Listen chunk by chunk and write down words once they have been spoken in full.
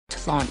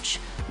launch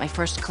my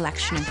first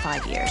collection in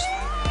 5 years.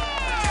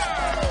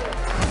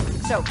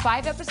 So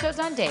 5 episodes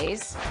on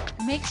days,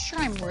 make sure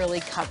I'm really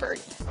covered.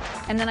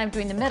 And then I'm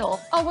doing the middle.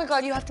 Oh my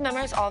God, you have to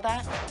memorize all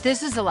that?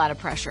 This is a lot of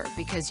pressure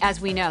because,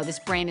 as we know, this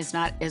brain is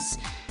not as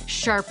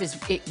sharp as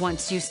it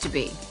once used to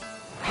be.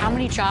 How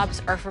many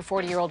jobs are for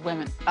 40-year-old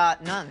women?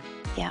 None.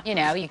 Yeah. You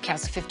know, you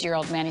cast a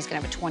 50-year-old man, he's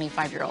gonna have a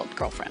 25-year-old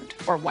girlfriend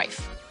or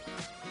wife.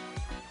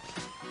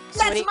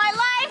 That's my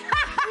life!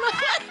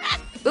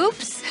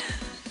 Oops.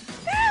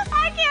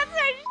 I can't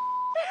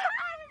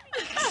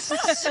say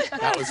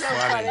That was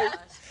funny.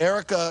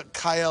 Erica,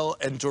 Kyle,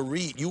 and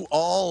Dorit, you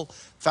all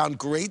found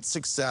great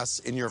success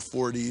in your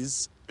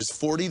 40s. Is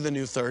 40 the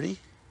new 30?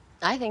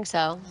 I think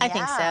so. I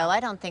think so.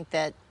 I don't think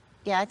that,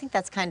 I think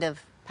that's kind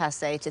of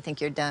passé to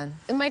think you're done.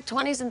 In my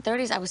 20s and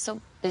 30s, I was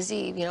so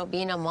busy, you know,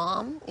 being a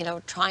mom, you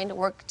know, trying to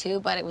work too,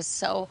 but it was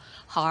so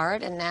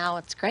hard, and now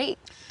it's great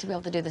to be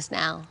able to do this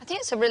now. I think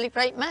it's a really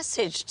great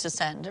message to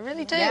send. I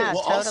really do. Yeah,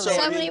 Well, totally. also,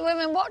 So I many mean-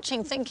 women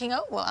watching thinking,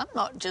 oh, well, I'm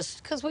not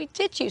just, because we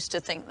did used to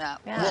think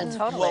that. Yeah, And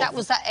totally. That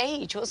was that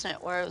age, wasn't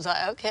it, where it was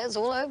like, okay, it's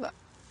all over.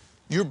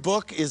 Your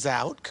book is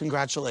out.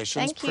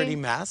 Congratulations. Thank you. Pretty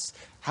Mess.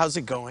 How's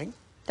it going?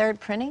 Third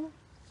printing?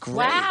 Great.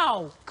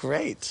 Wow.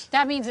 Great.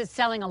 That means it's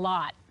selling a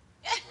lot.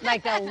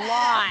 Like a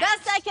lot.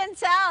 Best I can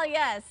tell,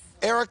 yes.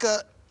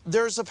 Erica,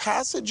 there's a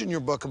passage in your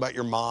book about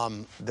your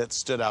mom that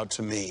stood out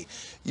to me.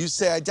 You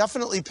say, I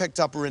definitely picked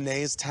up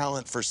Renee's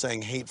talent for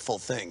saying hateful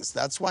things.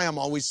 That's why I'm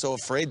always so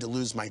afraid to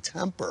lose my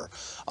temper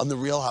on The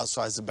Real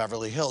Housewives of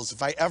Beverly Hills.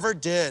 If I ever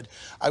did,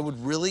 I would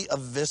really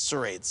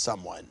eviscerate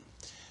someone.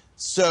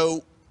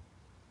 So,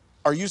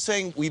 are you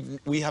saying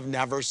we have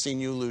never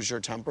seen you lose your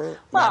temper?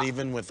 Well- Not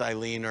even with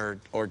Eileen or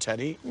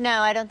Teddi?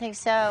 No, I don't think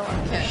so.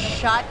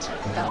 Shut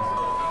the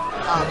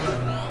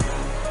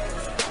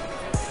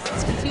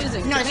It's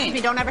confusing No, to excuse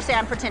me, don't ever say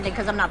I'm pretending,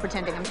 because I'm not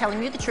pretending. I'm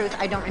telling you the truth.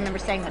 I don't remember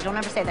saying that. Don't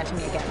ever say that to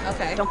me again.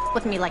 Okay. Don't f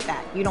with me like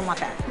that. You don't want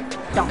that.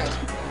 Don't.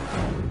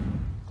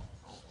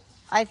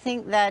 I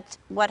think that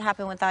what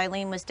happened with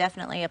Eileen was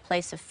definitely a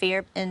place of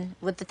fear, and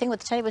with the thing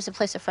with Teddi was a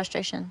place of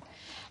frustration.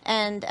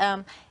 And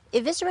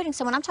eviscerating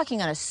someone, I'm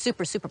talking on a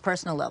super, super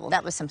personal level.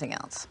 That was something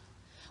else.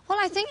 Well,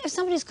 I think if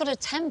somebody's got a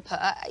temper,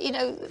 you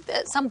know,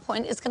 at some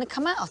point it's going to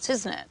come out,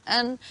 isn't it?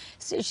 And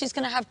so she's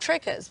going to have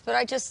triggers. But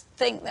I just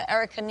think that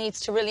Erica needs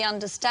to really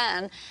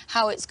understand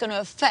how it's going to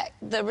affect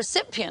the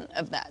recipient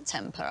of that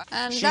temper.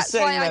 And She's that's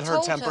saying why that I her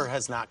told temper her.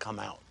 has not come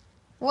out.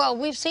 Well,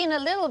 we've seen a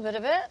little bit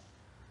of it.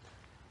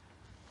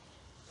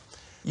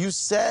 You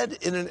said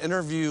in an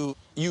interview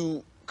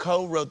you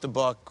co-wrote the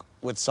book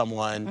with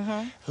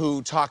someone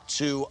who talked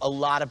to a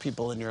lot of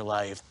people in your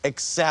life,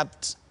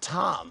 except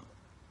Tom.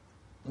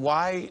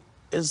 Why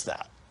is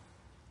that?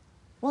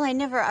 Well,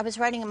 I was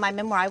writing my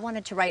memoir. I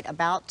wanted to write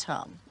about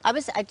Tom.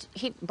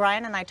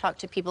 Brian and I talked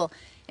to people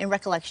in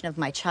recollection of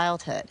my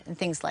childhood and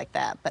things like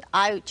that, but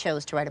I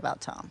chose to write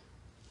about Tom.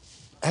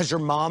 Has your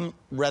mom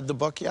read the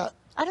book yet?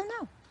 I don't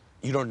know.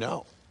 You don't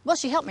know. Well,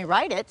 she helped me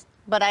write it,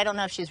 but I don't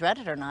know if she's read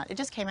it or not. It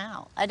just came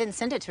out. I didn't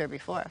send it to her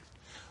before.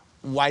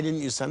 Why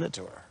didn't you send it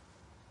to her?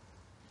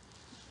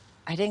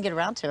 I didn't get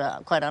around to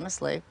it, quite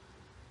honestly.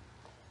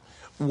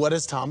 What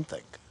does Tom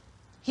think?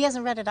 He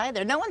hasn't read it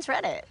either. No one's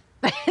read it.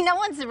 No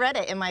one's read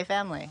it in my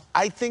family.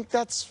 I think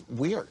that's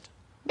weird.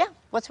 Yeah,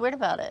 what's weird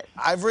about it?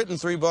 I've written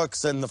 3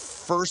 books, and the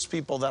first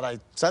people that I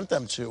sent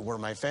them to were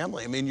my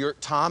family. I mean,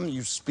 Tom,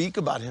 you speak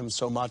about him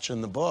so much in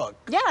the book.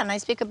 Yeah, and I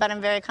speak about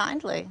him very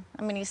kindly.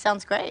 I mean, he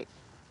sounds great.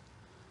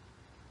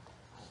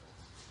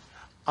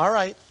 All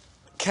right.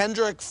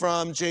 Kendrick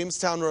from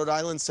Jamestown, Rhode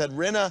Island said,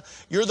 Rinna,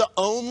 you're the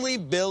only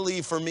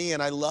Billy for me,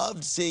 and I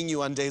loved seeing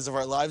you on Days of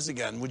Our Lives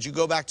again. Would you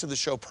go back to the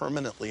show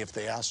permanently if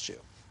they asked you?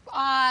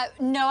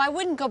 No, I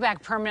wouldn't go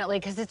back permanently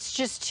because it's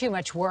just too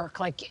much work.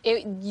 Like,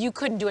 you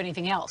couldn't do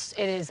anything else.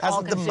 It is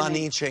Hasn't the all-consuming.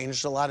 money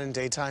changed a lot in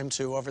daytime,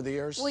 too, over the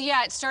years? Well,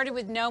 yeah, it started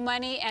with no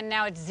money, and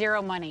now it's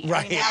zero money.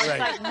 Right, I mean, now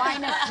right. it's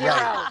like -0.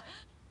 Right.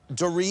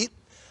 Dorit,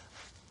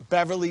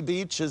 Beverly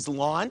Beach is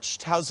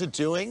launched. How's it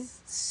doing?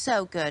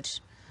 So good.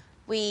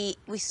 We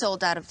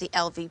sold out of the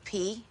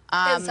LVP.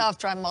 It's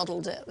after I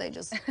modeled it. They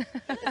just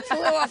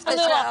flew off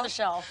the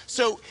shelf.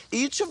 So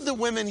each of the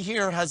women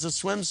here has a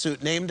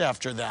swimsuit named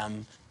after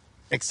them,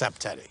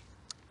 except Teddi.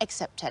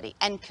 Except Teddi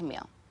and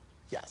Camille.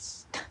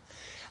 Yes.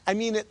 I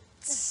mean, it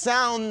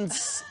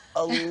sounds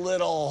a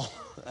little...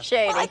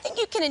 Shady. Well, I think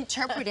you can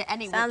interpret it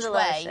any Sounds which a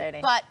little way.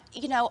 shady. But,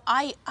 you know,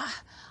 I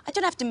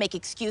don't have to make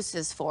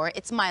excuses for it.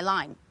 It's my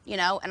line, you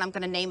know, and I'm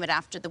going to name it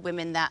after the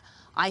women that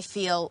I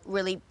feel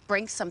really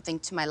bring something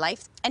to my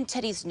life. And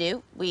Teddi's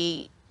new.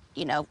 We,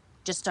 you know,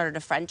 just started a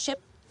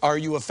friendship. Are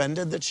you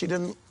offended that she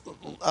didn't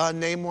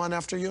name one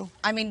after you?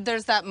 I mean,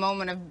 there's that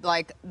moment of,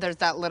 like, there's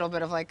that little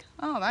bit of, like,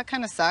 oh, that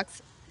kind of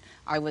sucks.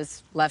 I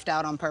was left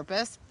out on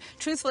purpose.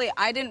 Truthfully,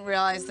 I didn't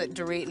realize that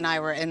Dorit and I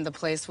were in the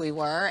place we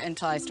were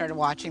until I started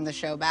watching the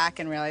show back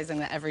and realizing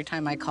that every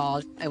time I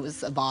called, it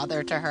was a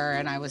bother to her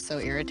and I was so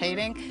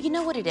irritating. You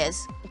know what it is?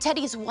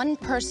 Teddi's one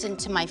person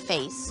to my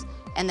face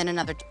and then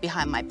another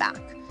behind my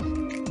back.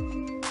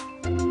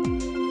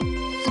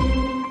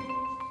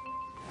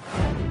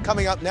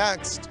 coming up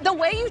next. The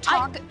way you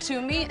talk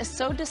to me is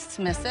so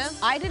dismissive.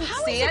 I didn't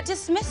How see is it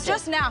dismissive?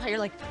 Just now, you're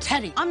like,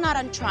 Teddi. I'm not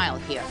on trial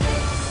here.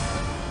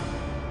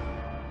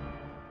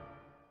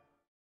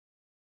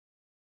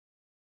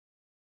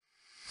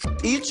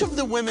 Each of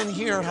the women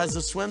here has a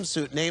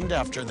swimsuit named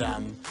after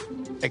them,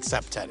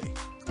 except Teddi.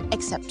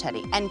 Except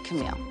Teddi and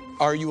Camille.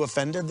 Are you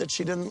offended that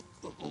she didn't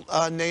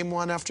name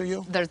one after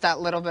you? There's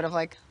that little bit of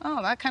like,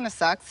 oh, that kind of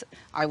sucks.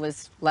 I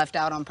was left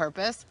out on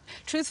purpose.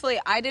 Truthfully,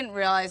 I didn't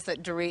realize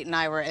that Dorit and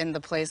I were in the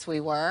place we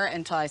were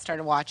until I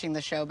started watching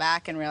the show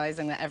back and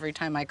realizing that every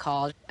time I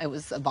called, it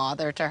was a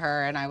bother to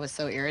her and I was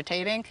so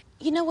irritating.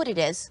 You know what it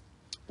is?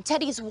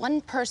 Teddy's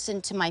one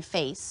person to my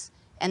face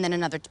and then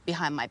another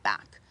behind my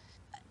back.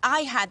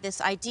 I had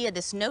this idea,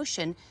 this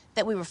notion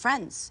that we were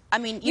friends. I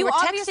mean, you were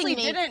obviously texting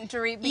me. didn't,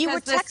 Dorit, you were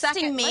because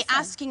texting me, listen.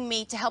 asking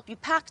me to help you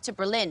pack to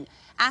Berlin,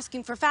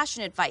 asking for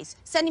fashion advice,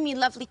 sending me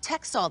lovely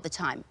texts all the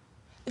time.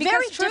 Because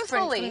Very different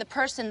truthfully- from the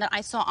person that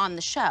I saw on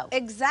the show.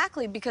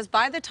 Exactly, because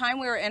by the time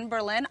we were in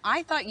Berlin,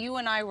 I thought you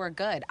and I were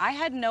good. I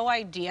had no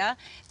idea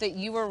that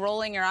you were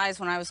rolling your eyes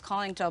when I was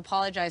calling to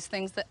apologize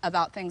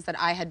about things that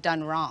I had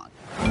done wrong.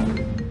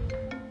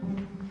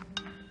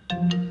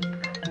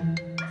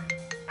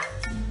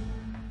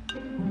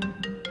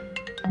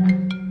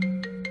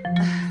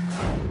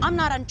 I'm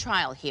not on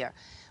trial here.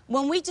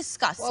 When we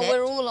discuss Well, it...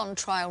 we're all on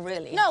trial,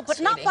 really. No, but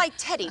not sweetie. by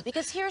Teddy,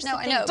 because here's No, the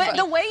I thing. know, But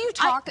the way you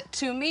talk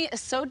to me is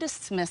so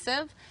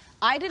dismissive.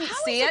 I didn't How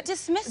see is it. it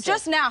dismissive?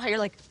 Just now, you're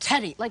like,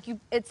 Teddi. Like,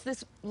 it's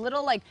this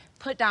little, like,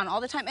 put down all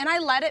the time. And I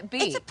let it be.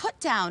 It's a put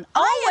down.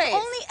 I have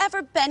Always. only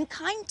ever been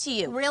kind to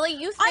you. Really?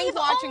 You I think have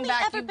watching only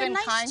back ever you've been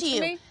nice kind to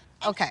you. me?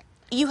 Okay.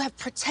 You have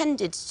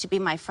pretended to be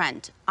my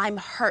friend. I'm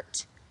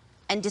hurt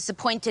and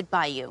disappointed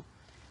by you.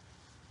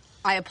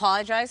 I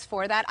apologize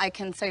for that. I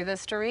can say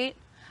this, Dorit.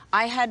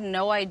 I had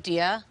no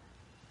idea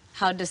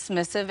how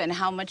dismissive and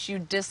how much you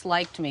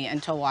disliked me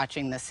until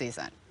watching this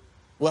season.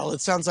 Well,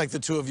 it sounds like the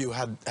two of you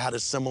had a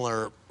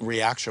similar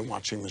reaction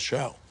watching the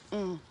show,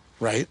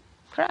 right?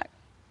 Correct.